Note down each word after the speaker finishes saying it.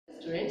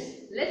Students,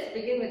 let's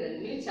begin with a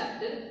new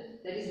chapter,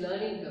 that is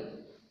learning curve.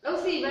 Now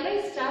see, when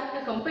I start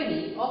a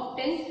company of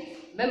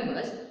 10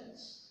 members,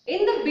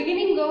 in the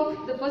beginning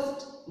of the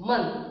first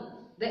month,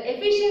 the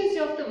efficiency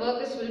of the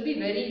workers will be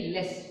very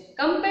less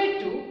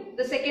compared to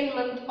the second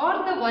month or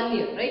the 1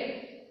 year,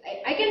 right?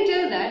 I can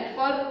tell that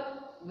for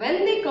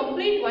when they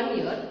complete 1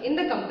 year in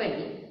the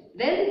company,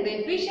 then the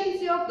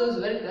efficiency of those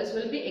workers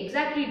will be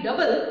exactly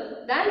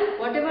double than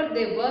whatever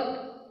they work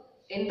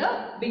in the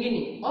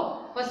beginning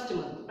of first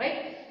month,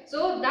 right?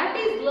 So that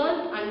is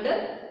learned under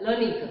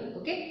learning curve.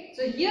 Okay,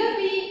 so here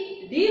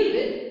we deal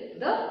with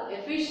the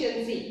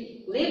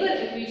efficiency, labor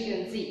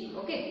efficiency.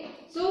 Okay,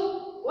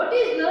 so what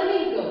is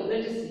learning curve?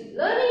 Let us see.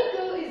 Learning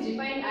curve is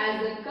defined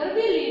as the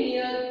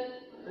curvilinear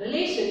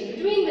relation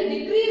between the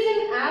decrease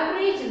in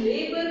average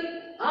labor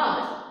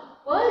hours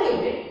per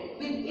unit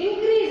with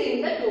increase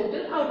in the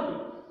total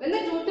output. When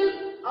the total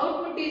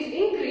output is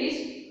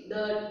increased,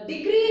 the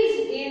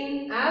decrease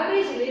in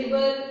average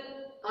labor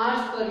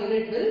hours per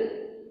unit will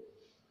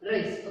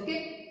rise.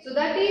 Okay, so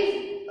that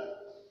is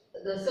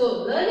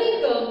so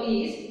learning curve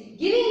is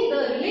giving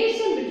the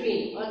relation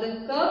between, or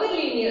the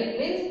curvilinear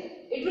means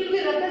it will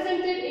be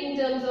represented in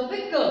terms of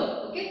a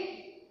curve. Okay,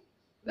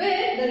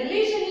 where the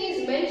relation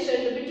is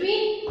mentioned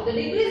between the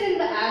decrease in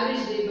the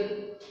average labor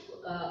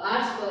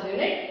hours per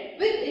unit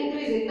with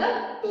increase in the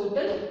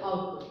total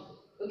output.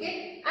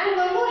 Okay, and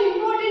one more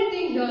important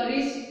thing here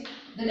is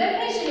the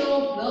definition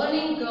of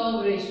learning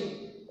curve ratio.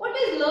 What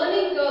is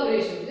learning curve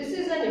ratio? This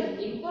is an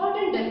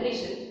important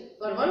definition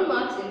for 1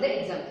 marks in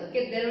the exams.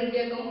 Okay, there will be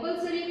a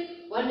compulsory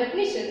one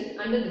definition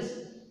under this.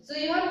 So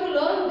you have to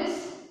learn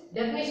this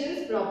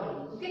definitions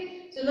properly.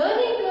 Okay, so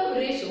learning curve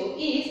ratio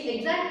is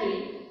exactly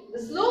the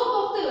slope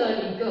of the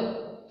learning curve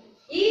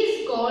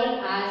is called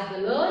as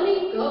the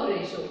learning curve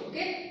ratio.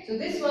 Okay, so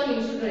this one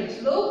you should write.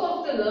 Slope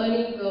of the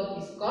learning curve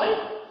is called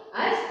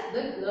as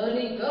the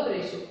learning curve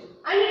ratio,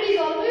 and it is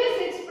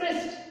always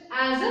expressed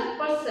as a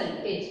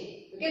percentage.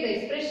 Okay, the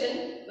expression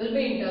will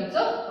be in terms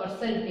of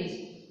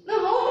percentage. Now,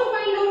 how to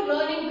find out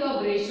learning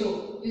curve ratio?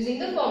 Using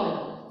the formula.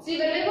 See,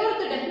 whenever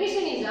the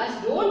definition is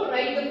asked, don't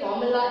write the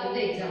formula in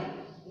the exam.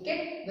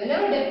 Okay,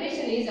 whenever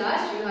definition is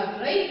asked, you have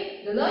to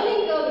write the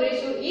learning curve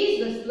ratio is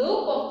the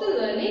slope of the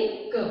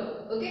learning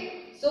curve.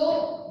 Okay, so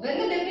when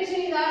the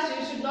definition is asked,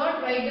 you should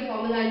not write the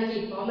formula and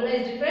keep. Formula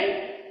is different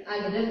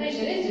and the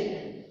definition is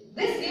different.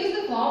 This gives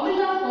the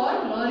formula for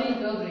learning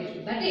curve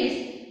ratio. That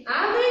is,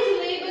 average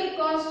labor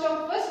cost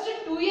of first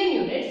 2n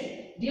units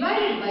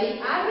divided by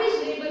average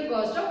labor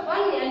cost of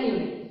 1n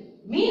unit.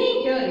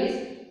 Meaning here is,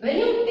 when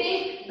you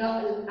take the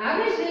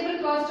average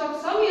labor cost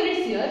of some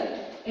units here,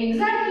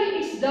 exactly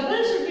its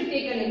double should be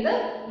taken in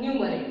the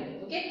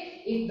numerator.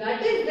 Okay, if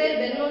that is there,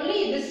 then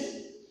only this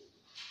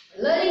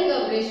learning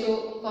curve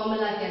ratio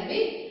formula can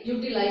be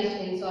utilized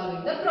in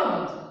solving the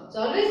problems. So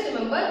always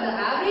remember, the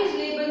average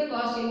labor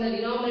cost in the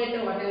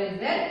denominator, whatever is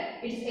there,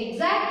 its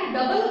exact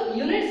double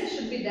units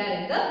should be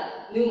there in the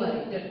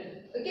numerator.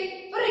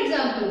 Okay, for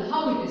example,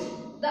 how it is?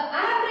 The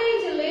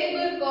average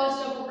labor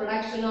cost of a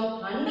production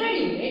of 100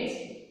 units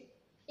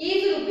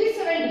is rupees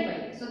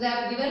 75. So they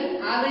have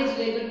given average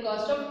labor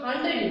cost of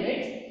 100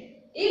 units.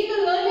 If the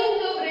learning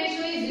curve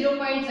ratio is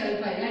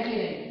 0.75, let me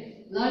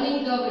write.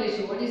 Learning curve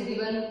ratio, what is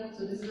given?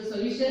 So this is the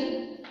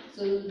solution.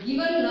 So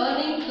given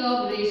learning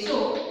curve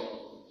ratio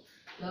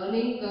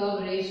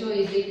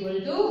is equal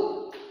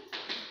to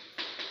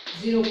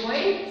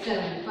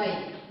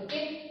 0.75.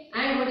 Okay,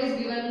 and what is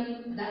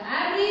given? The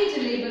average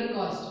labor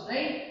cost,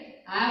 right?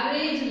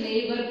 Average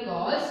labor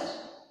cost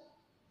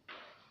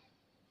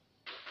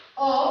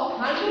of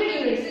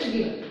 100 units is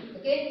given.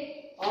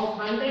 Okay, of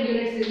 100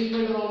 units is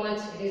equal to how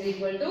much? It is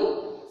equal to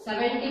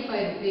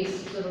 75 rupees.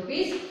 So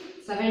rupees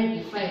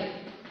 75.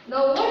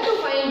 Now what to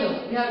find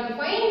out? We have to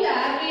find the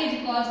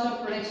average cost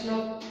of production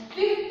of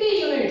 50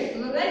 units. So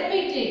let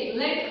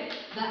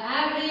the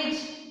average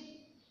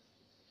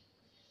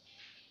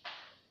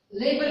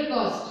labor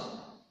cost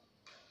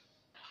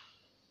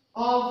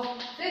of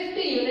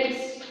 50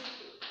 units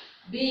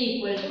be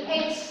equal to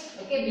x.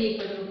 Okay, be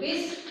equal to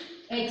rupees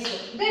x.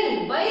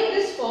 Then by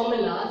this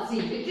formula,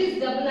 see which is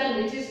double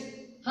and which is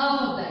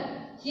half of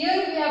that.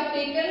 Here we have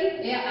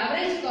taken a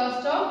average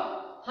cost of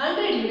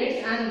 100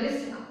 units, and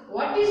this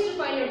what is to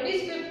find out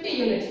is 50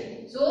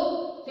 units. So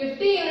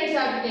 50 units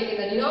have to take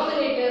in the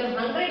denominator,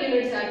 100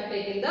 units have to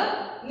take in the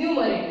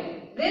numerator.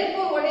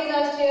 Therefore, what is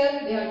asked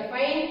here? We have to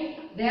find.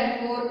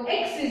 Therefore,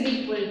 x is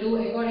equal to,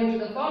 according to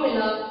the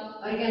formula,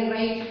 I can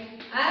write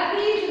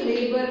average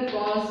labor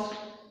cost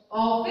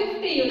of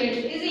 50 units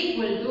is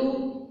equal to,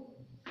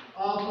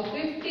 of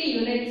 50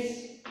 units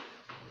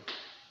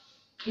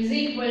is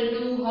equal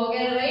to, how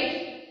can I write?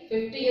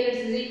 50 units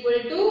is equal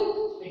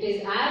to, it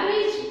is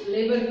average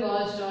labor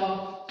cost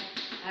of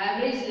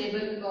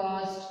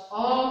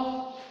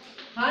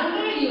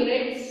 100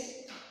 units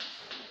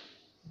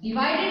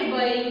divided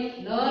by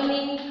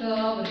learning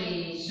curve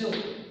ratio.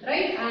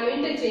 Right? I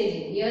am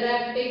interchanging. Here I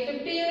have to take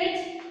 50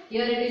 units,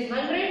 here it is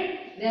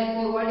 100.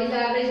 Therefore, what is the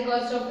average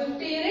cost of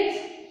 50 units?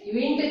 You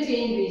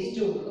interchange these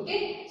two.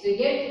 Okay? So you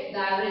get the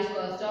average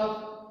cost of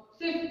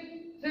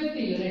 50 50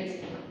 units.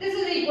 This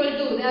is equal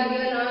to, they have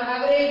given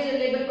average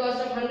labor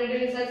cost of 100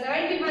 units as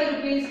 75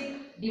 rupees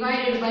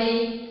divided by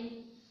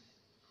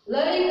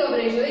learning curve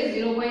ratio is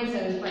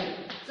 0.75.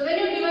 So when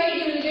you divide,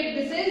 you will get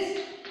this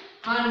is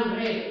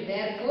 100.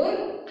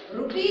 Therefore,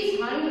 rupees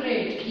 100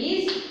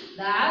 is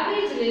the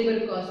average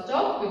labor cost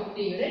of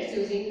 50 units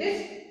using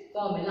this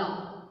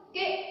formula.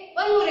 Okay,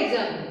 one more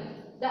example.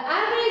 The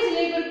average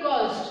labor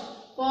cost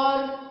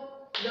for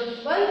the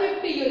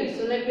 150 units.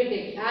 So let me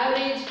take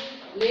average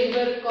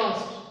labor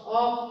cost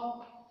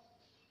of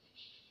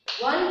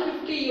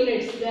 150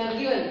 units. They are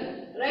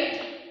given,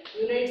 right?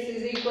 Units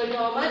is equal to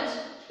how much?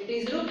 It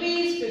is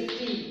rupees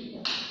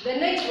 50. The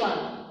next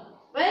one.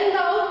 When the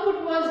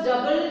output was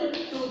doubled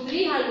to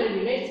 300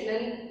 units,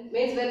 then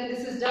means when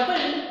this is doubled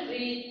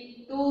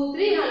to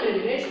 300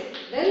 units,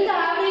 then the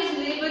average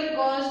labor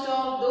cost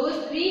of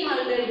those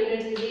 300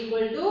 units is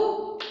equal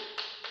to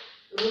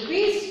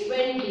rupees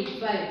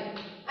 25.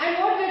 And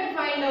what we have to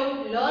find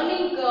out?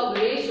 Learning curve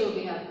ratio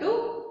we have to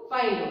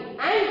find out,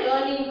 and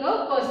learning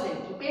curve percent.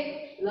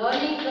 Okay,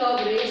 learning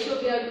curve ratio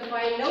we have to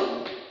find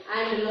out,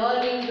 and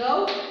learning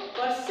curve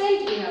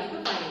percent we have to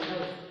find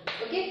out.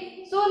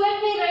 Okay, so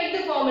let me write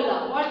the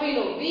formula. What we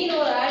know? We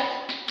know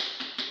that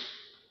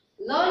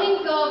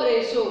learning curve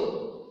ratio,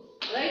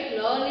 right?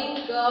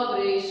 Learning curve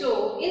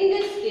ratio in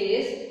this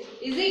case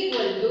is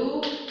equal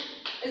to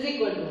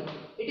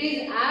it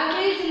is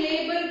average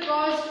labor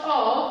cost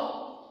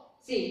of,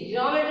 see,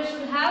 denominator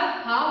should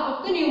have half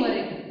of the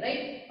numerator,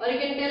 right? Or you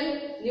can tell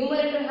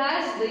numerator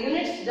has the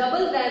units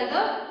double than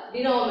the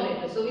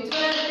denominator. So which one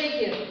I have to take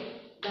here?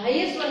 The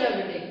highest one I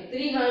have to take.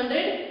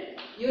 300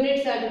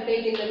 units I have to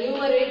take in the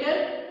numerator,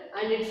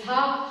 and its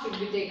half should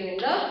be taken in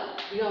the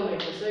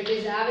denominator. So it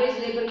is average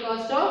labor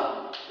cost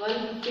of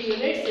 150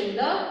 units in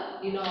the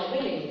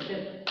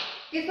denominator.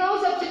 Okay, now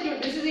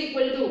substitute. This is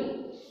equal to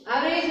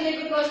average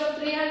labor cost of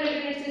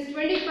 300 units is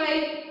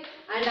 25,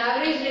 and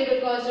average labor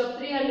cost of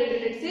 300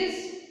 units is,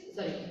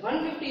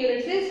 150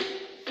 units is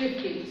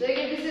 50. So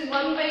again, this is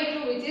 1 by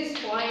 2, which is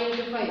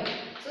 0.5.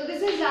 So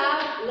this is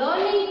our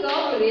learning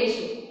curve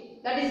ratio.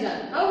 That is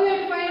done. Now we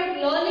have to find out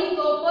learning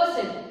curve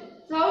percent.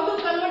 So how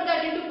to convert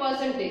that into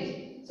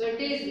percentage? So it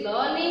is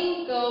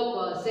learning curve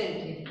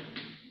percent.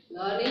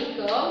 Learning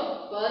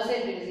curve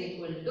percent is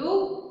equal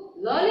to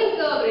learning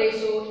curve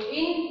ratio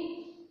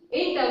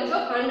in terms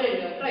of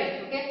 100,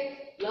 right?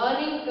 Okay.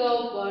 Learning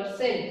curve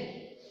percent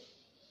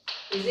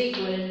is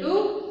equal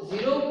to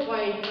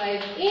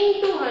 0.5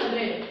 into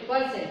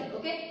 100%.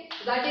 Okay.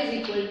 So that is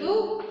equal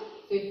to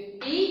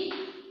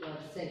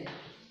 50%.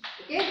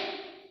 Okay.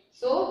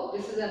 So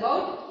this is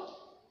about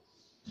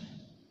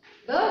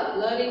the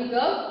learning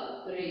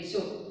curve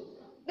ratio.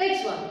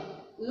 Next one,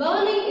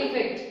 learning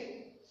effect.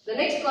 The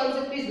next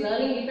concept is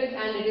learning effect,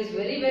 and it is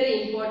very,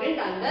 very important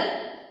under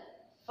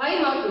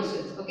 5 mark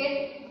questions.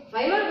 Okay,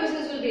 5 mark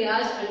questions will be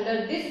asked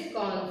under this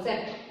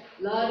concept,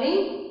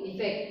 learning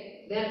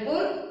effect.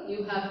 Therefore,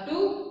 you have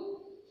to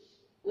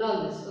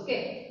learn this.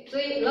 Okay, so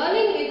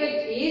learning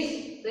effect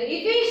is the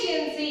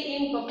efficiency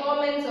in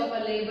performance of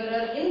a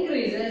laborer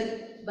increases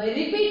by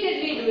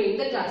repeatedly doing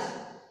the task,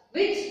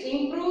 which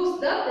improves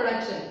the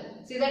production.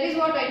 See, that is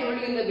what I told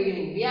you in the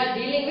beginning. We are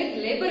dealing with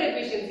labor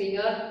efficiency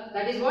here.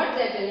 That is what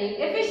they are telling.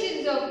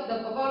 Efficiency of the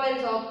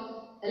performance of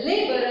a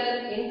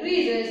laborer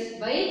increases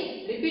by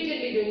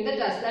repeatedly doing the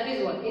task. That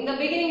is what. In the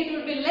beginning it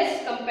will be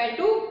less compared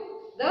to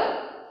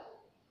the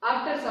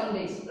after some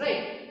days,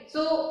 right?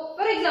 So,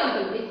 for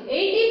example,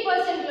 if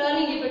 80%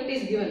 learning effect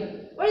is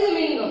given, what is the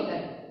meaning of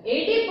that?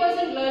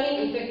 80%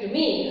 learning effect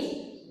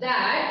means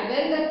that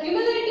when the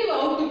cumulative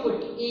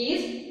output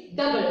is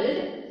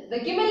doubled, the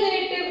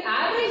cumulative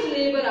average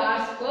labor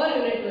hours per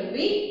unit will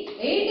be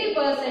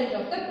 80%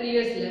 of the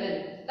previous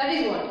level. That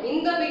is what?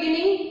 In the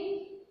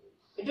beginning,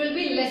 it will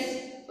be less.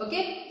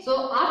 Okay.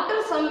 So,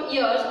 after some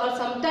years or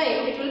some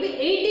time, it will be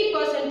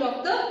 80%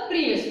 of the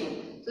previous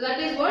one. So, that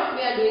is what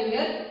we are doing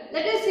here.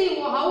 Let us see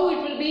how it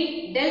will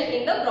be dealt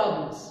in the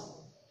problems.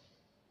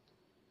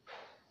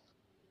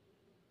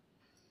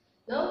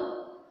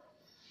 Now,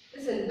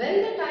 listen,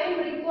 when the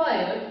time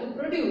required to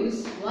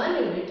produce 1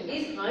 unit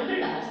is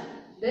 100 hours,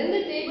 then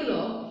the table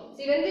of,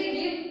 see, when they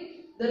give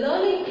the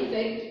learning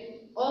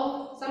effect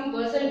of some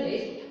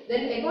percentage,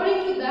 then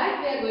according to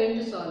that we are going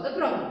to solve the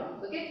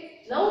problem.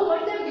 Okay. Now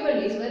what they have given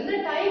is when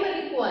the time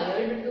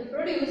required to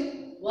produce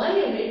 1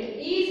 unit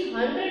is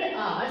 100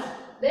 hours,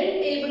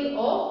 then table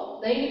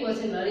of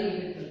 90% learning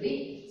effect will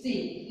be,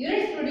 see,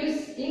 units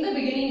produced in the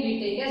beginning we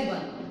take as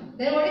 1.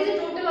 Then what is the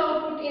total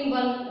output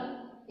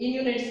in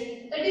units?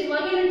 That is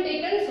 1 unit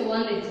taken, so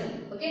 1 itself.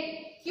 Okay.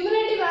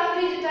 Cumulative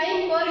average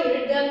time per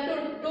unit, they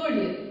have told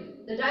here.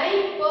 The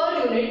time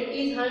per unit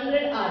is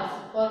 100 hours.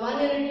 For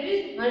 1 unit it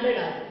is 100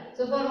 hours.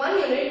 So for 1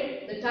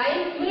 unit, the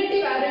time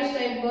cumulative average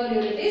time per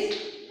unit is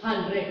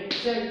 100.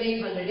 So I will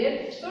take 100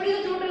 here. So what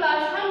is the total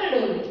hours? 100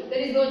 only. There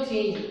is no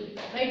change.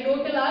 Right?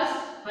 Total hours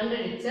 100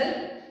 itself.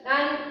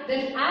 And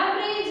then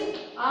average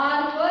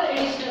hour per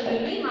additional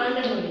will be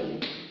 100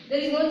 only. There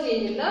is no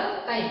change in the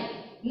time.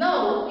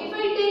 Now, if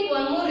I take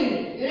one more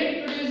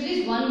unit produced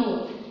is 1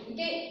 more.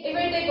 Okay, if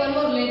I take one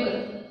more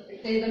labor,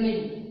 place the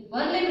middle.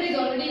 One labor is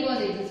already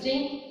was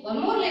existing.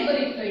 One more labor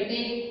if I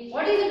take,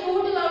 what is the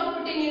total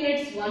output in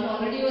units? One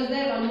already was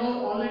there, one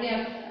more already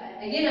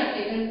again I have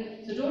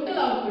taken. So total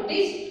output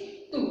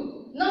is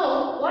 2.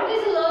 Now what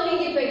is the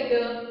learning effect?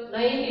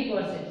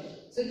 90%.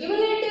 So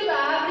cumulative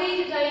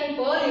average time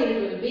per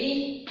unit will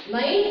be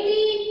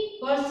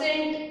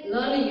 90%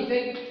 learning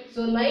effect.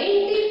 So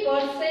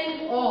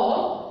 90%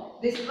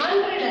 of this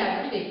 100 I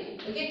have to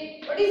take.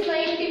 Okay. What is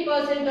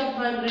 90% of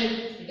 100?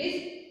 It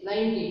is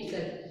 90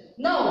 itself.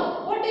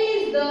 Now what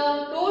is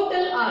the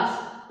total hours?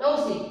 Now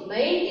see,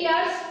 90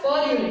 hours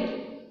per unit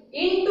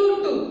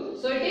into 2.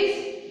 So it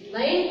is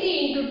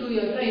 90 into 2. You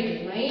have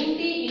tried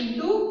 90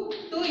 into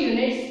 2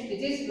 units,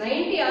 which is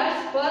 90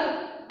 hours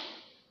per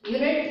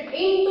unit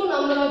into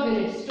number of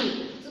units 2.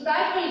 So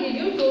that will give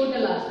you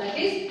total hours, that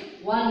is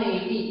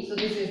 180. So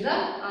this is the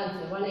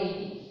answer,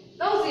 180.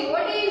 Now see,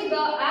 what is the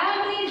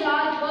average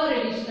hour per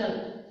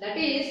additional? That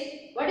is,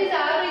 what is the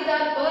average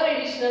hour per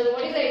additional?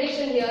 What is the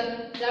addition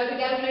here? So I have to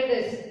calculate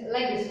this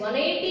like this,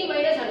 180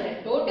 minus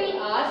 100.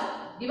 Total hours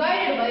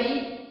divided by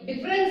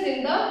difference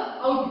in the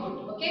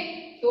output.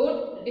 Okay,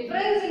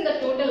 difference in the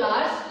total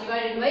hours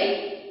divided by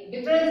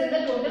difference in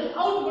the total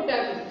output.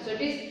 So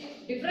it is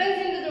difference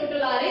in the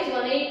total hour is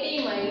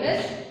 180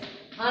 minus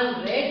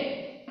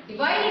 100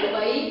 divided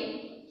by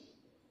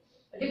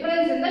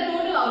difference in the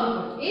total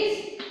output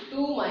is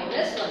 2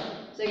 minus 1.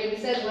 So again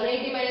this says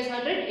 180 minus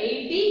 100,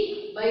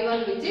 80 by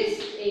 1, which is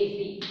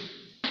 80.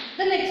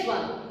 The next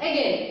one,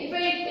 again if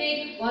I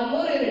take one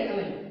more unit,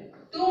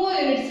 2 more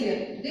units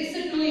here. This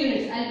is 2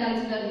 units I will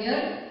consider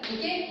here.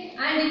 Okay,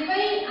 and if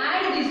I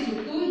add these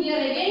 2 here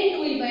again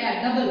 2, if I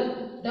add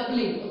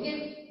doubling. Okay,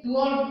 2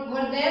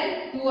 were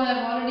there, 2 I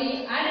have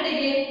already added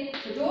again.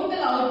 So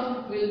total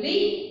output will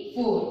be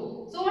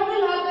 4. So what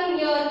will happen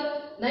here?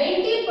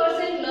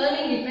 90%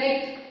 learning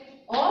effect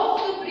of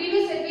the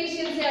previous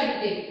efficiency I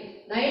have to take.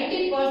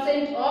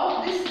 90%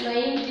 of this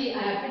 90 I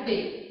have to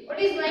take. What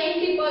is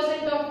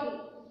 90% of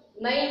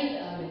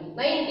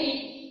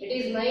 90? It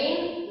is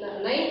 90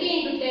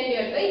 into 10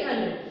 divided by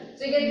 100.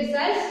 So you get this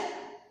as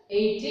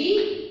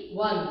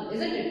 81,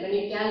 isn't it, when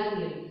you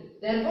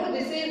calculate? Therefore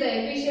this is the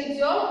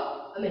efficiency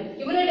of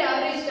cumulative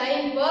average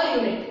time per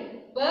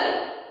unit, per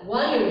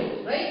 1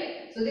 unit,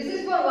 right? So this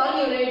is for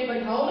 1 unit,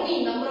 but how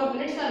many number of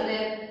units are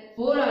there?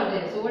 4 are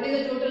there. So what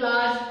is the total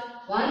hours?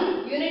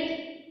 1 unit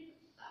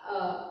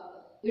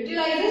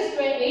utilizes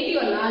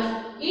 81 hours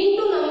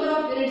into number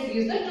of units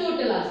gives the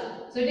total hours.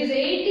 So it is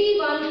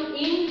 81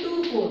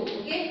 into 4,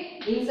 okay,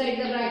 inside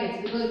the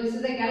brackets, because this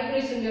is the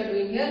calculation we are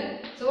doing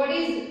here. So what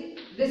is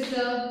this?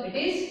 It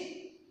is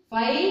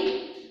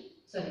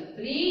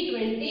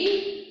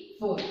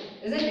 324,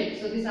 isn't it?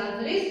 So this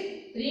answer is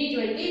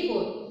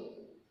 324.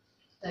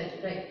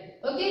 Right.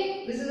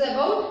 Okay, this is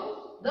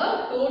about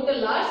the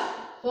total hours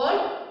for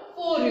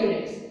 4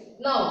 units.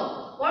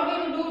 Now, what we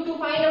will do to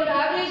find out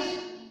average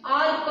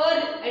hour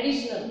per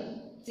additional?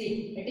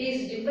 See, it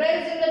is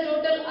difference in the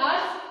total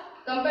hours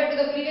compared to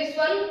the previous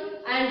one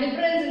and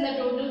difference in the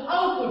total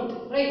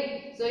output,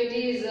 right? So it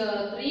is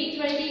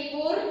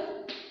 324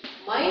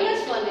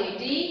 minus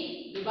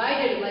 180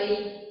 divided by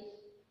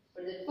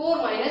 4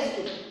 minus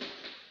 2.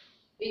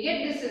 We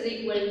get this is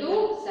equal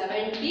to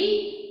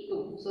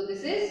 72. So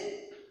this is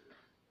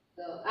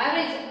the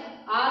average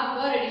hour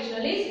per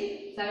additional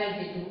is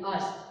 72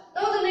 hours.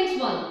 Now the next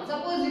one,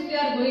 suppose if you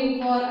are going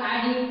for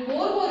adding 4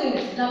 more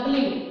units,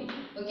 doubling,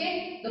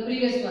 okay, the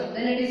previous one,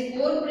 then it is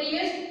 4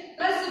 previous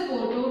plus 4,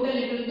 total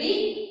it will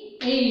be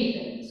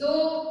 8. So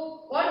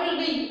what will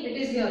be, it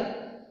is here.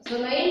 So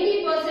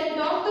 90%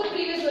 of the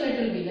previous one it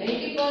will be,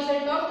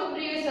 90% of the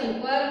previous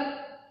one per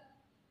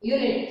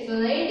unit. So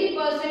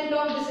 90%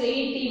 of this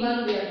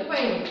 81 we have to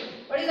find out.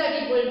 What is that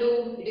equal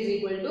to? It is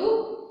equal to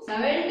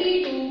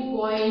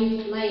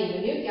 72.9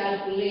 when you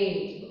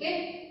calculate. Okay.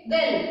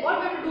 Then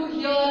what we have to do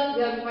here?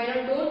 We have to find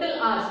out total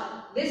hours.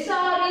 This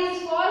hour is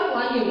for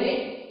 1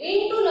 unit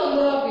into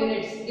number of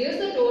units gives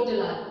the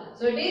total hour.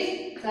 So it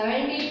is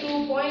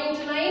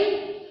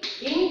 72.9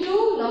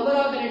 into number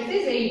of units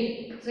is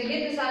 8. So you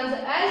get this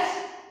answer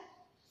as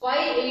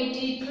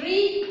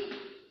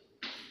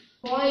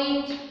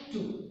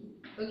 583.2.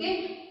 Okay,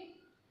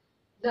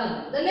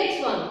 done. The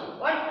next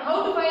one,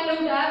 how to find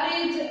out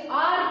average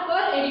hour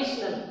per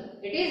additional?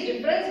 It is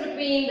difference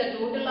between the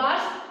total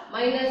hours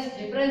minus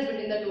difference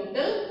between the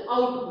total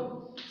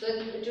output. So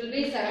it will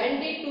be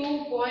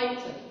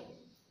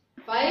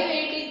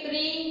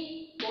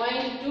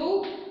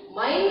 583.2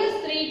 minus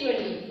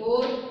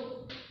 324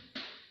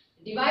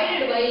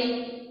 divided by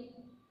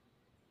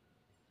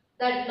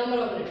that number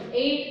of minutes,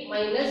 8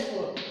 minus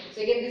 4.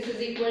 So again this is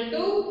equal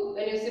to,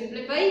 when you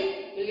simplify,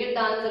 you will get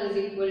the answer is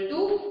equal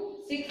to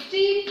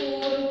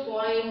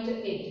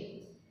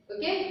 64.8.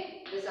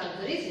 Okay, this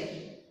answer is here.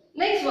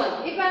 Next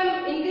one, if I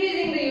am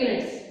increasing the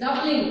units,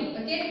 doubling,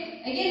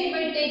 okay, again if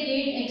I take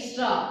 8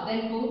 extra,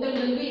 then total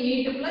will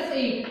be 8 plus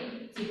 8,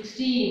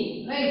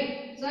 16,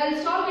 right? So I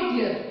will stop it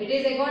here. It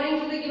is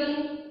according to the given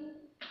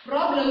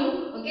problem,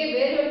 okay,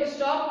 where you have to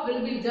stop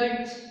will be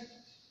judged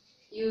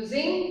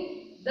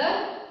using the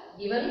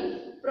given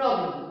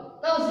problem.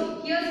 Now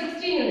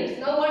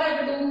Now what I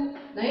have to do?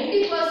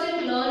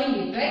 90%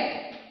 learning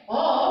effect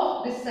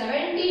of this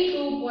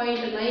 72.9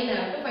 I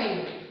have to find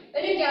out.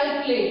 When you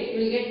calculate, you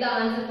will get the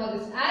answer for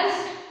this as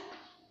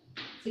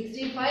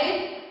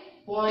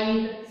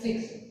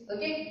 65.6.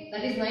 Okay,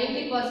 that is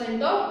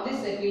 90% of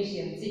this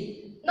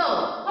efficiency.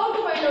 Now, how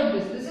to find out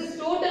this? This is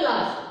total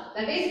hours.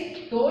 That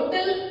is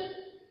total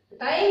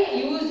time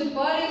used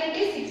per unit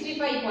is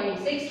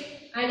 65.6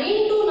 and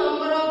into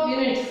number of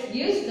units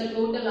gives the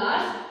total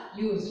hours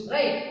used,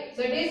 right?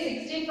 So it is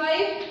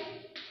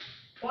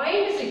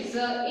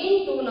 65.6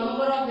 into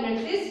number of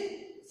units is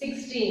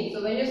 16.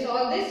 So when you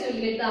solve this, you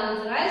will get the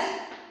answer as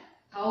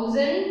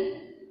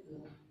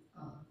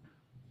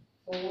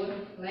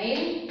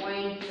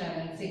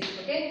 1049.76.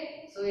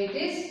 Okay, so it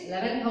is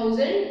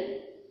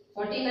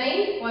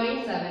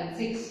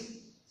 11,049.76.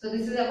 So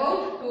this is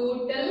about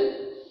total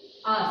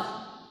hours.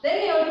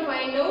 Then we have to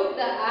find out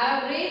the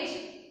average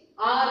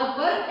hour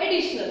per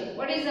additional.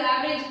 What is the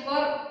average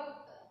per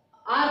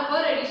hour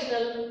per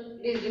additional?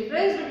 It is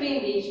difference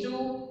between these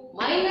two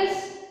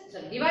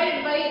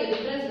divided by the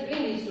difference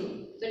between these two.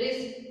 So it is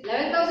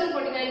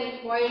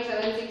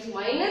 11,049.76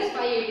 minus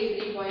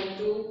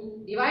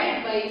 583.2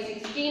 divided by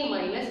 16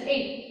 minus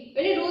 8.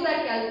 When you do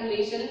that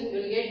calculation, you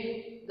will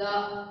get the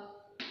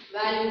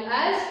value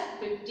as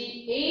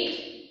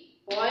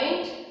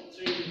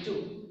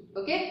 58.32.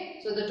 Okay,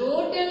 so the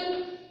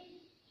total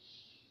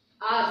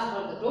hours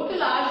or the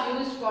total hours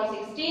used for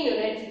 16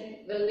 units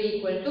will be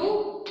equal to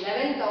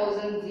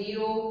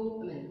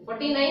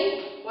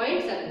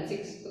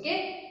 49.76. Okay,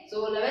 so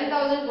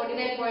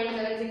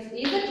 11,049.76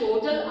 is the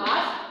total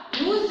hours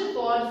used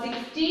for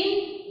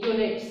 16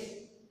 units.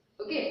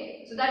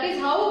 Okay, so that is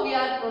how we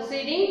are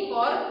proceeding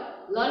for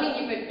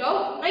learning effect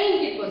of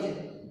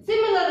 90%.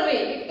 Similar way,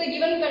 if the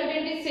given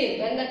content is same,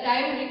 then the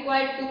time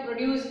required to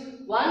produce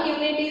 1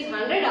 unit is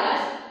 100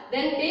 hours,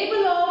 then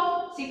table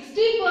of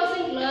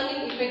 60%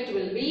 learning effect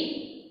will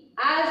be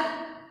as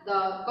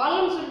the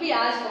columns will be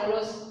as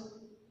follows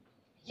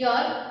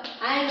here,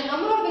 and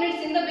number of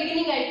units in the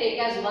beginning I take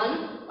as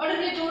 1. What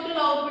is the total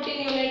output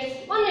in units?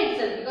 1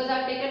 itself, because I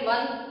have taken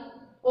 1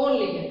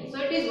 only here. So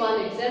it is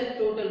 1 itself,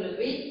 total will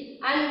be,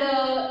 and the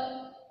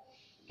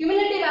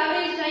cumulative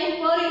average time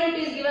per unit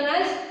is given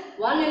as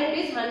 1 unit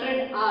is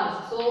 100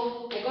 hours.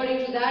 So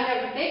according to that I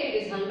have to take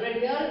it is 100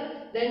 here.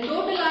 Then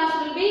total hours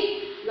will be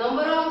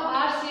number of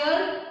hours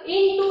here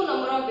into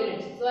number of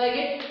units. So I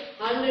get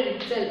 100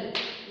 itself.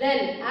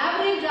 Then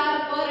average hour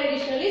per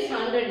additional is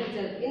 100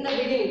 itself. In the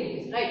beginning it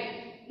is, right?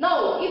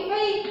 Now if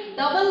I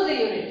double the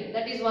unit,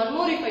 that is one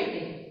more if I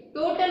take,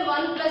 total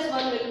 1 plus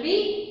 1 will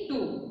be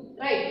 2,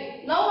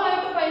 right? Now I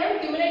have to find out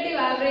cumulative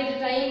average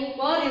time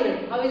per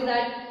unit. How is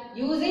that?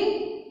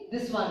 Using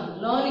this one,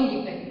 learning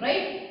effect,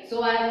 right?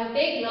 So I have to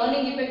take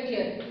learning effect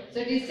here. So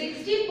it is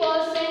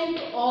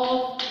 60%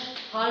 of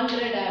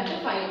 100 I have to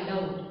find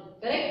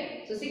out,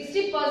 correct? So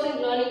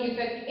 60% learning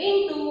effect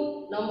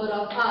into number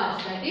of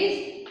hours, that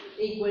is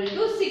equal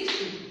to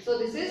 60. So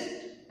this is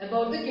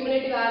about the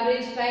cumulative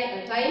average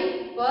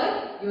time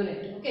per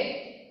unit.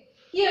 Okay.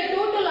 Here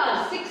total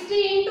hours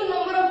 60 into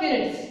number of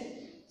units.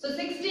 So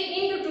 60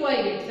 into 2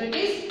 I get. So it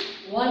is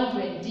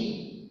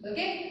 120.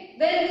 Okay.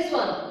 Then this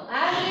one,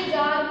 average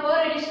hour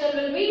per additional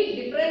will be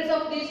difference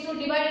of these two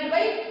divided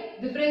by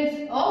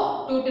difference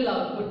of total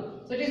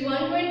output. So it is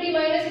 120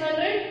 minus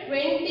 100,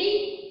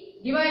 20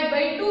 divided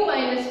by 2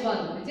 minus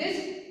 1, which is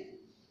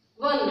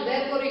 1.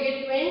 Therefore, you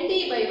get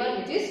 20 by 1,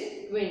 which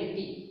is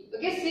 20.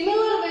 Okay,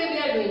 similar way we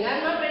are doing. I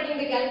am not writing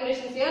the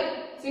calculations here.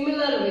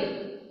 Similar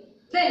way.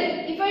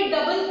 Then, if I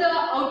double the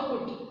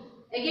output,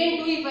 again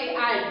 2 if I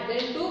add,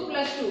 then 2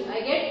 plus 2,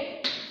 I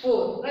get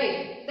 4,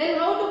 right? Then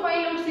how to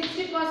find out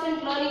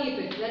 60% learning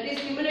effect? That is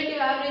cumulative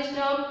average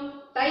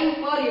time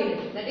per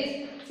unit. That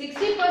is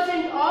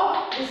 60%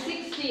 of the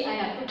 60 I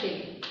have to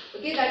take.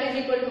 Okay, that is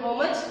equal to how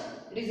much?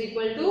 It is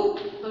equal to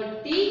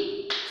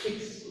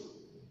 36.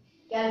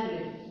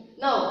 Calculate.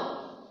 Now,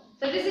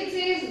 36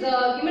 is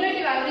the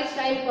cumulative average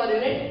time per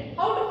unit.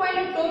 How to find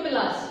out total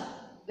hours?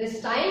 This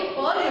time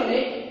per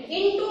unit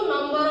into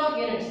number of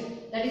units.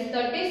 That is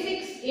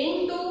 36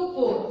 into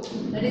 4.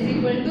 That is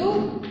equal to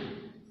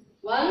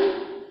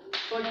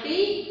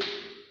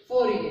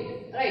 144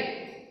 unit. Right.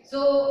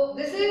 So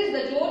this is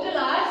the total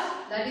hours.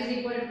 That is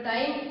equal to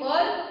time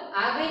per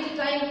average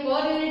time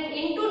per unit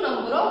into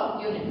number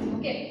of units.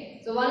 Okay.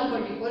 So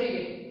 144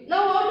 unit.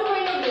 Now how to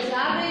find out this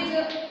average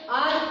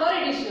hour per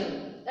additional?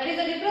 That is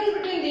the difference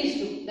between these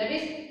two. That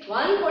is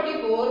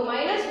 144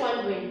 minus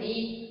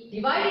 120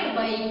 divided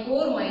by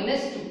 4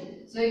 minus 2.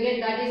 So you get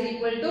that is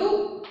equal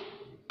to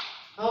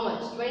how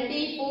much?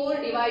 24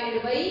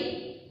 divided by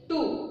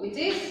 2, which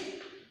is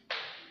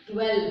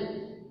 12.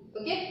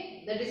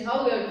 Okay, that is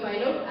how we have to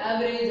find out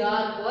average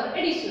hour per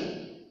additional.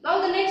 Now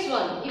the next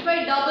one, if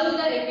I double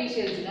the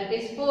efficiency, that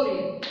is 4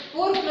 here.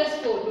 4 plus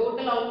 4,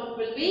 total output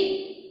will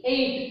be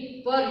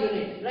 8 per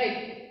unit,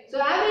 right? So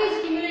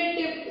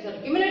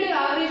cumulative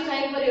average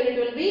time per unit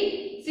will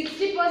be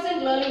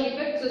 60% learning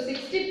effect. So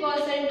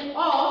 60%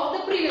 of the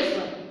previous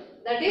one,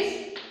 that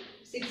is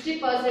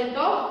 60%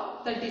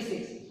 of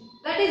 36.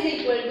 that is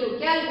equal to,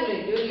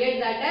 calculate, you will get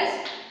that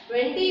as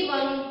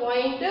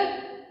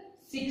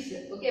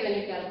 21.6. Okay, when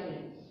you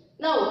calculate.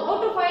 Now,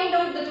 how to find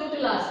out the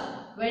total hours?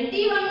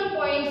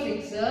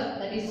 21.6,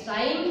 that is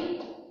time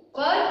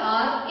per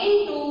hour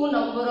into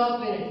number of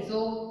minutes.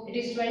 So, it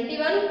is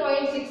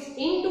 21.6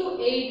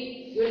 into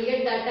 8, you will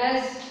get that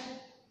as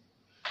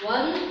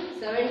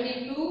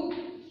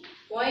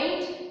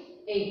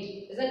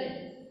 172.8, isn't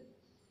it?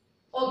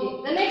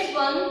 Okay, the next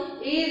one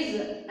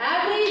is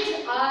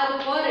average hour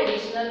per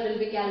additional will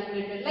be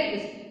calculated like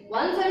this.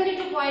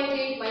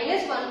 172.8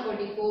 minus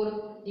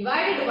 144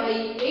 divided by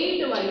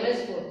 8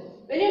 minus 4.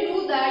 When you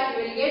do that,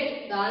 you will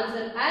get the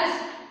answer as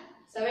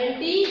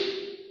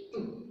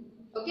 72.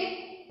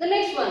 Okay, the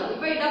next one,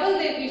 if I double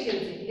the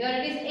efficiency, here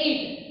it is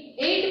 8.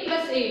 8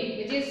 plus 8,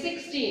 which is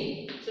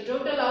 16. So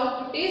total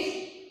output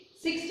is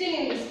 16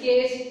 in this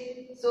case.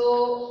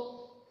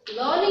 So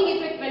learning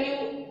effect when you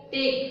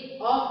take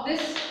of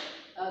this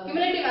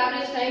cumulative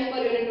average time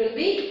per unit will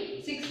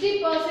be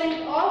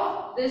 60%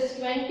 of this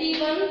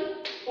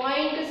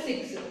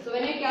 21.6. So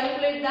when you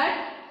calculate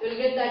that, you will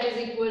get that is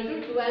equal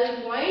to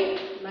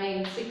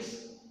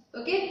 12.96.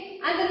 Okay,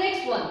 and the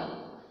next one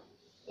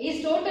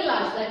is total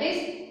hours, that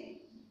is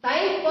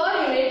time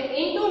per unit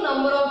into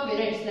number of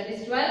minutes, that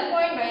is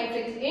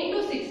 12.96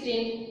 into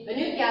 16. When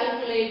you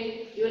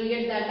calculate, you will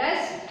get that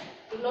as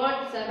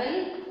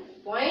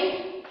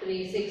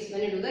 207.36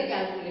 when you do the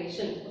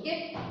calculation.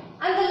 Okay,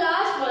 and the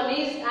last one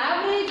is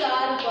average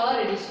hour per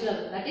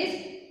additional, that is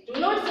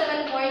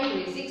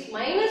 207.36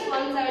 minus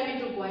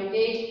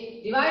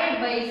 172.8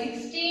 divided by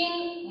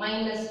 16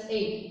 minus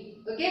 8.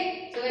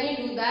 Okay, so when you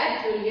do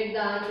that, you will get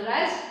the answer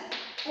as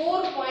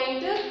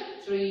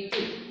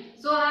 4.32.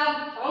 So I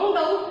have found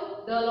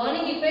out the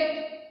learning effect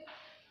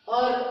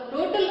or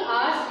total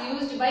hours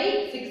used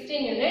by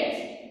 16 units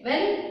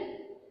when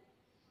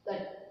the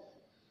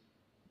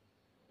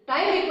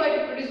time required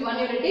to produce 1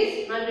 unit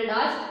is 100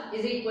 hours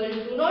is equal to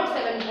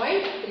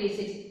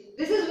 207.36.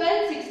 This is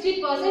when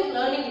 60%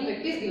 learning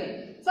effect is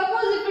given.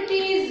 Suppose if it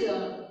is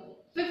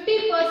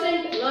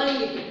 50%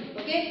 learning effect,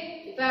 okay,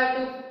 if I have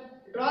to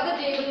draw the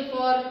table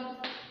for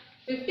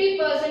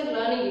 50%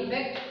 learning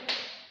effect,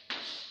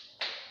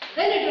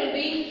 then it will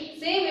be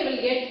same we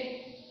will get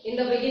in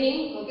the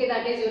beginning, okay,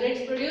 that is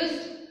units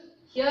produced,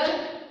 here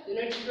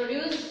units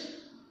produced,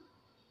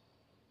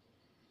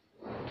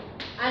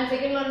 and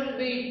second one will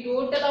be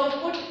total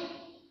output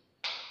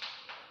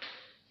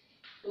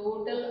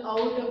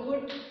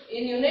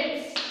in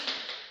units,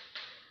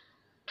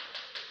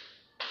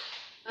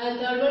 and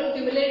third one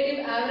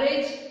cumulative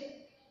average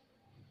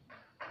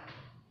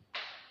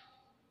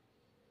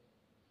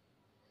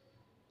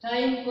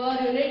time per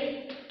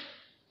unit,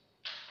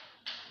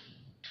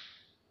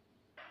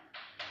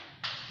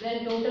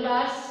 then total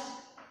hours,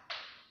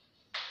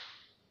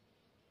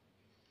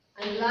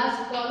 and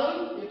last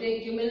column you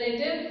take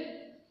cumulative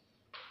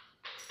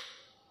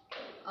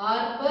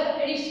hour per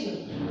additional.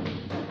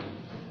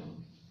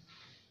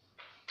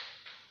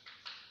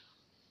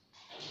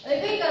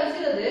 If we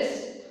consider this,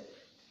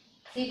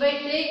 see, if I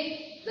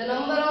take the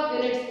number of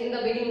units in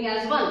the beginning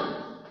as 1,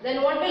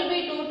 then what will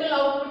be total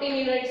output in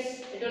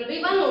units? It will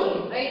be 1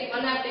 only, right?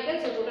 1 I have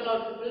taken, so total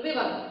output will be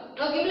 1.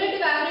 Now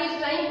cumulative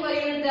average time per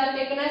unit they have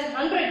taken as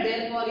 100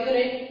 there for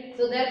unit,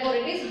 so therefore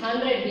it is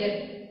 100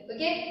 here.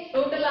 Okay,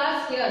 total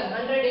hours here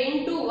 100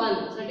 into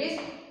 1, so it is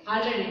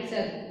 100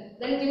 itself.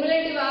 Then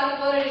cumulative hour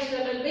per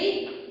additional will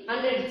be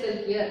 100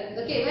 itself here.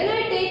 Okay, when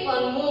I take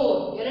one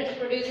more, units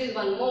produces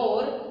one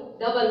more,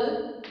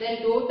 double,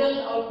 then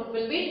total output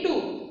will be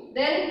 2.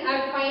 Then I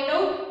have to find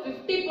out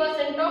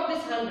 50% of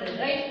this 100,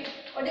 right?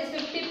 What is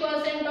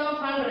 50%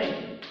 of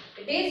 100?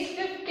 It is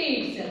 50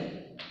 itself.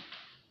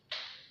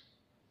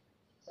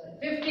 Sorry,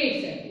 50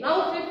 itself.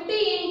 Now 50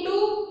 into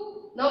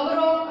number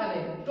of,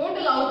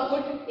 total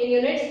output in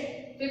units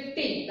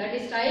 50, that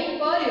is time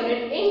per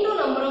unit into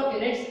number of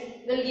units,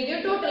 will give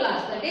you total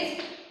hours, that is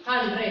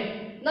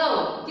 100.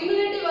 Now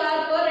cumulative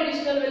hour per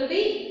additional will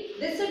be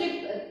this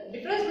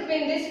difference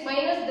between this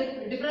minus the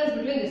difference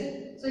between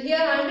this. So here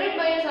 100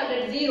 minus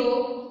 100,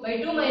 0, by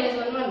 2 minus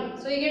 1, 1.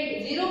 So you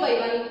get 0 by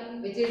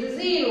 1, which is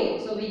 0.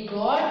 So we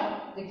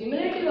got the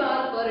cumulative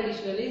hour per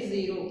additional is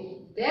 0.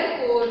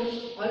 Therefore,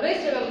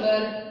 always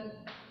remember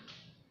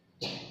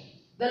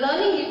the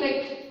learning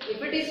effect,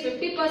 if it is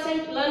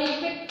 50% learning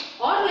effect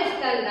or less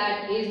than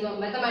that, is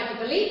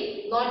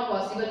mathematically not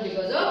possible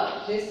because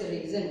of this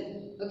reason.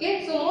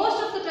 Okay, so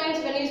most of the times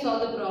when you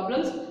solve the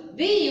problems,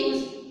 we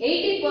use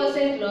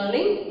 80%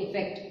 learning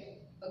effect.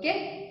 Okay.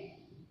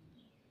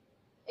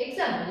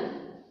 Example,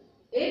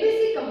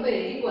 ABC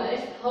company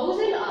requires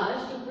 1000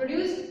 hours to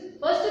produce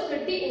first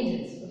 30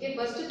 engines. Okay,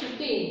 first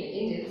 50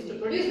 engines, to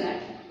produce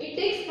that, it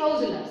takes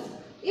 1000 hours.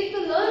 If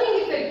the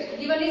learning effect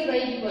given is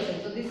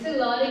 90%, so this is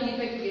learning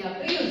effect we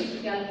have to use to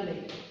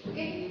calculate.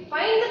 Okay,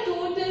 find the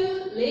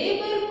total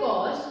labor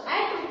cost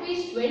at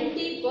rupees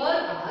 20 per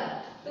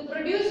hour to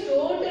produce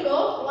total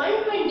of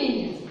 120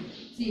 engines.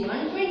 See,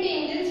 120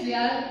 engines we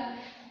are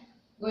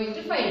going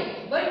to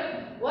find, but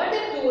what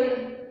I told,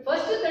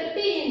 first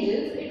 30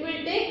 engines it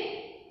will take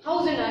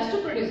 1000 hours to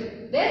produce.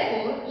 Therefore,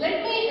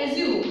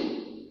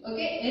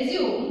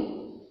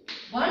 assume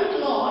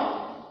one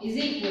lot is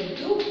equal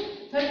to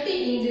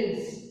 30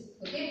 engines.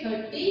 Okay,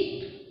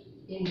 30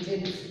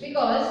 engines,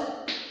 because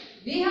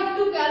we have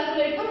to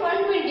calculate for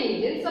 120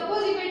 engines.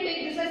 Suppose if I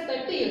take this as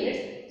 30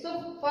 units, so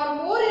for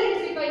 4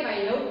 units if I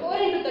find out, 4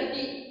 into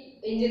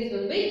 30 engines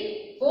will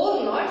be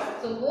 4 lots.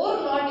 So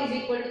 4 lot is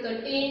equal to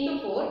 30 into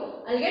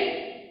 4. I'll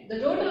get the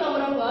total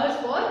number of hours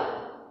for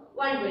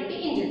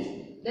 120 engines.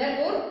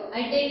 Therefore,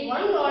 I take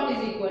 1 lot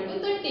is equal to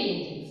 30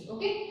 engines.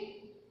 Okay.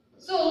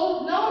 So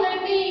now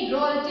let me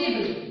draw a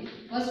table.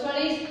 First one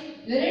is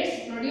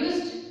units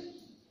produced.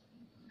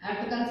 I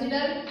have to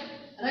consider,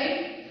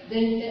 right?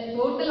 Then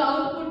total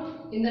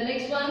output in the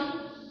next one.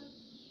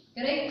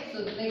 Correct?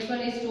 So the next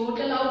one is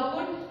total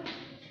output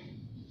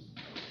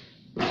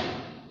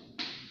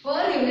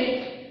per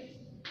unit.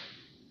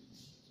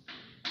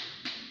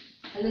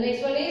 And the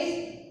next one is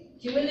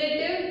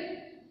cumulative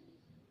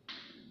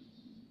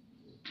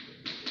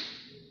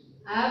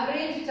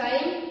average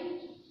time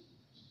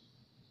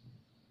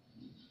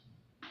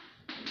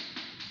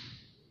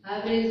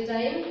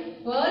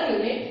per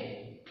unit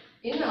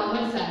in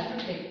hours. I have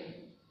to take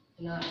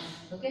in hours.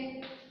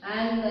 Okay,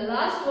 and the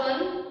last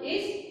one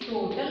is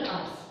total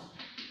hours.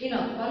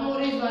 Enough. One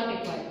more is not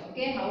required.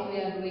 Okay, how we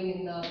are doing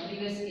in the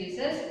previous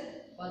cases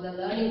for the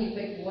learning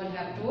effect, what I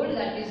have told,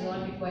 that is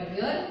not required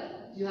here.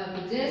 You have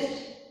to just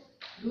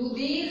do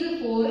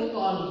these 4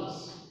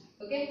 columns.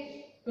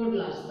 Okay,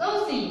 total hours.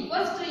 Now see,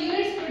 first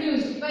units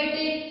produced. If I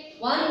take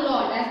one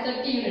lot as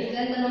 30 units,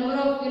 then the number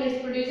of units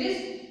produced is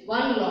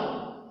 1 lot.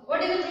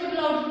 What is the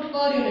total output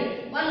per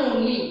unit? 1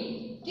 only.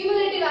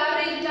 Cumulative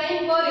average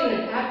time per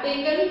unit. I have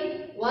taken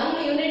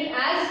 1 unit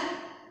as,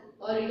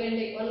 or you can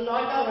take 1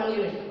 lot or 1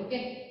 unit.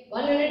 Okay,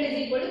 1 unit is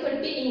equal to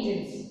 30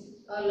 engines.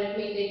 Or let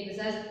me take this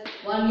as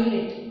 1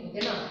 unit.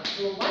 Okay, now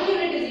so 1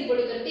 unit is equal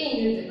to 30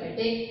 engines. If I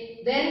take,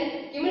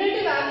 then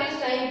cumulative average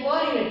time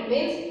per unit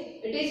means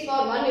it is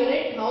for 1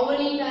 unit.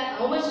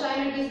 How much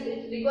time it is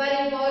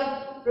requiring for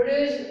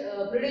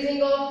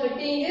producing of 30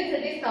 engines?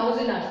 It is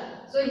 1000 hours.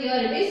 So here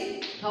it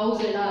is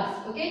 1000 hours.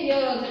 Okay,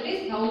 here also it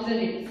is 1000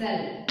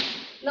 itself.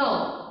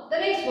 Now the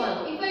next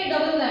one, if I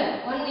double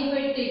that, if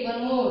I take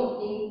one more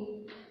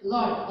in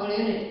lot or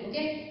unit,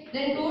 okay,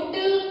 then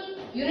total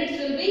units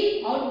will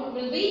be, output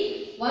will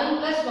be 1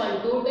 plus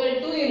 1, total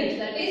 2 units,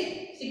 that is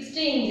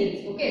 60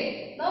 engines.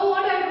 Okay, now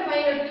what I have to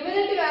find out?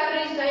 Cumulative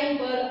average time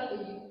per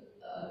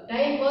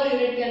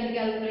unit can be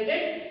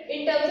calculated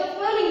in terms of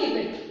learning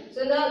effect. So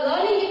the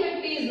learning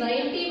effect is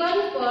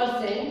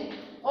 91%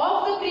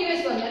 of the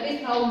previous one, that is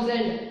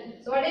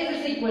 1000. So what is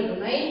this equal to?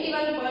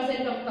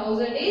 91% of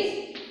 1000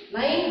 is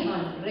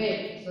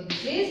 900. So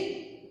this is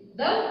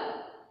the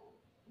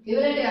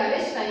cumulative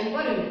average time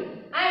per unit.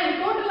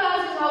 And total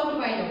hours is how to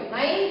find out?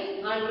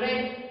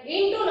 900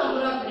 into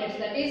number of minutes,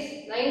 that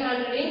is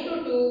 900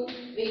 into 2,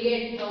 we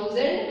get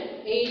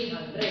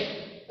 1800.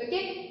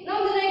 Okay.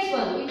 Now the next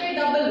one, if I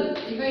double,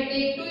 if I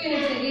take 2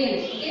 units again,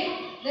 okay,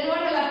 then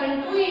what will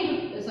happen? 2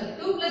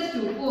 plus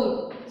 2,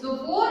 4. So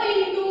 4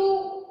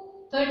 into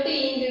 30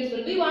 engines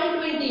will be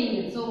 120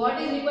 engines. So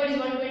what is required is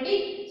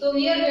 120. So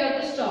here we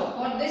have to stop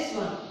for this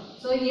one.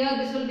 So here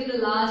this will be the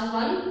last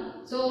one.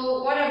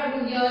 So what I have to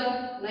do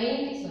here?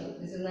 90,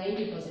 this is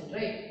 90%,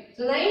 right?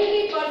 So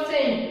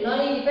 90%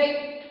 learning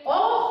effect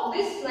of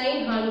this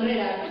 900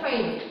 I have to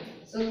find.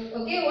 So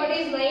okay, what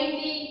is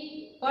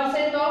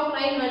 90% of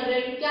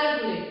 900?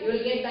 Calculate. You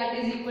will get that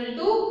is equal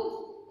to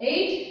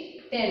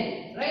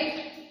 810,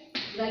 right?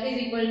 That is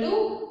equal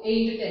to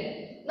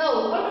 810.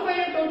 Now how to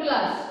find out total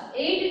hours?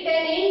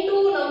 810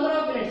 into number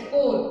of minutes,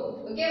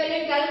 4. Okay, when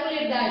you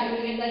calculate that, you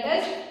will get that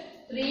as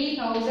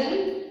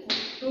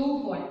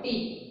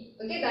 3240.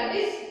 Okay, that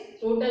is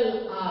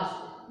total hours.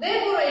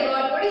 Therefore, I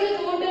got what is the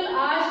total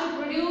hours to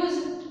produce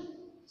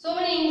so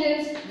many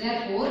engines.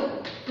 Therefore,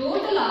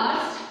 total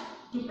hours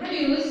to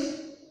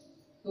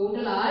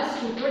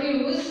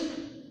produce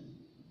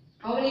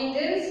how many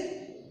engines?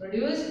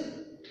 Produce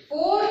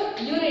 4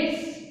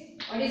 units.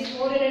 What is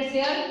 4 units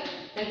here?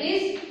 That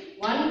is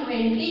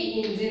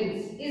 120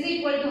 engines is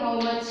equal to how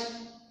much?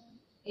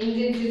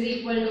 Engines is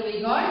equal to,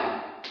 we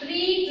got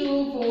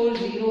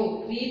 3240,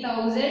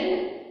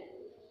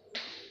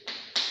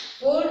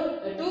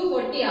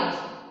 240 hours.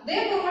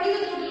 Therefore, what is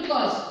the total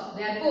cost?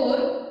 Therefore,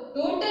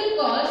 total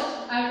cost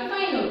I have to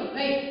find out,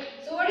 right?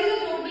 So, what is the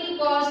total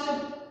cost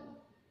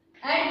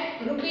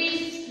at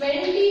rupees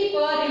 20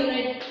 per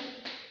unit?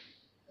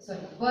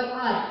 Per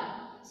hour.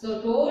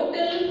 So,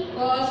 total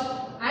cost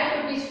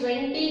at rupees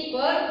 20 per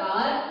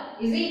hour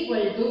is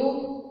equal to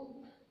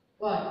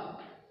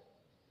what?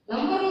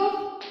 Number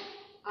of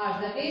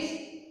hours, that is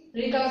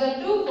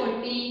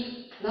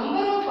 3240,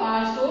 number of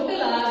hours,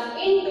 total hours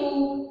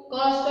into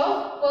cost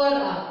of per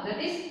hour, that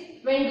is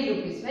 20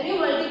 rupees. When you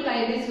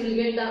multiply this, you will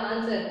get the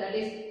answer, that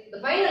is the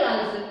final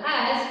answer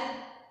as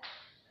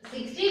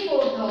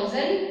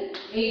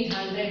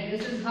 64,800.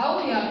 This is how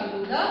we have to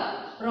do the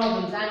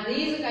problems, and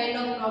these kind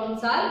of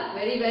problems are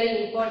very,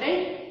 very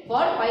important for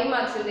 5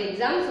 marks in the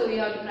exam. So we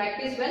have to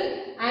practice well,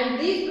 and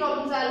these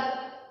problems are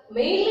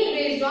mainly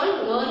based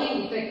on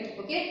learning effect.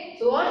 Okay. Okay,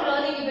 so what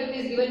learning effect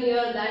is given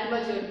here, that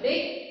much you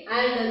take,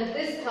 and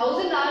this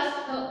 1000 hours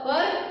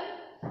per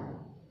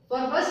for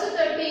first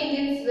 30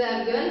 engines we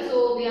have given,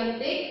 so we have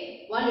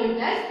take 1 unit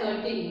as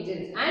 30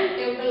 engines and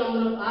total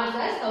number of hours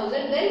as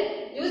 1000.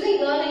 Then using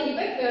learning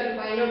effect we have to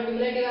find out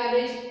cumulative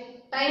average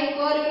time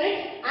per unit,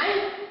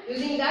 and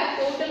using that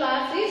total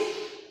hours is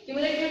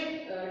cumulative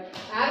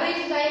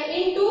average time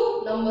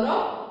into number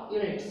of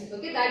units.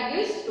 Okay, that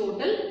gives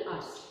total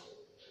hours.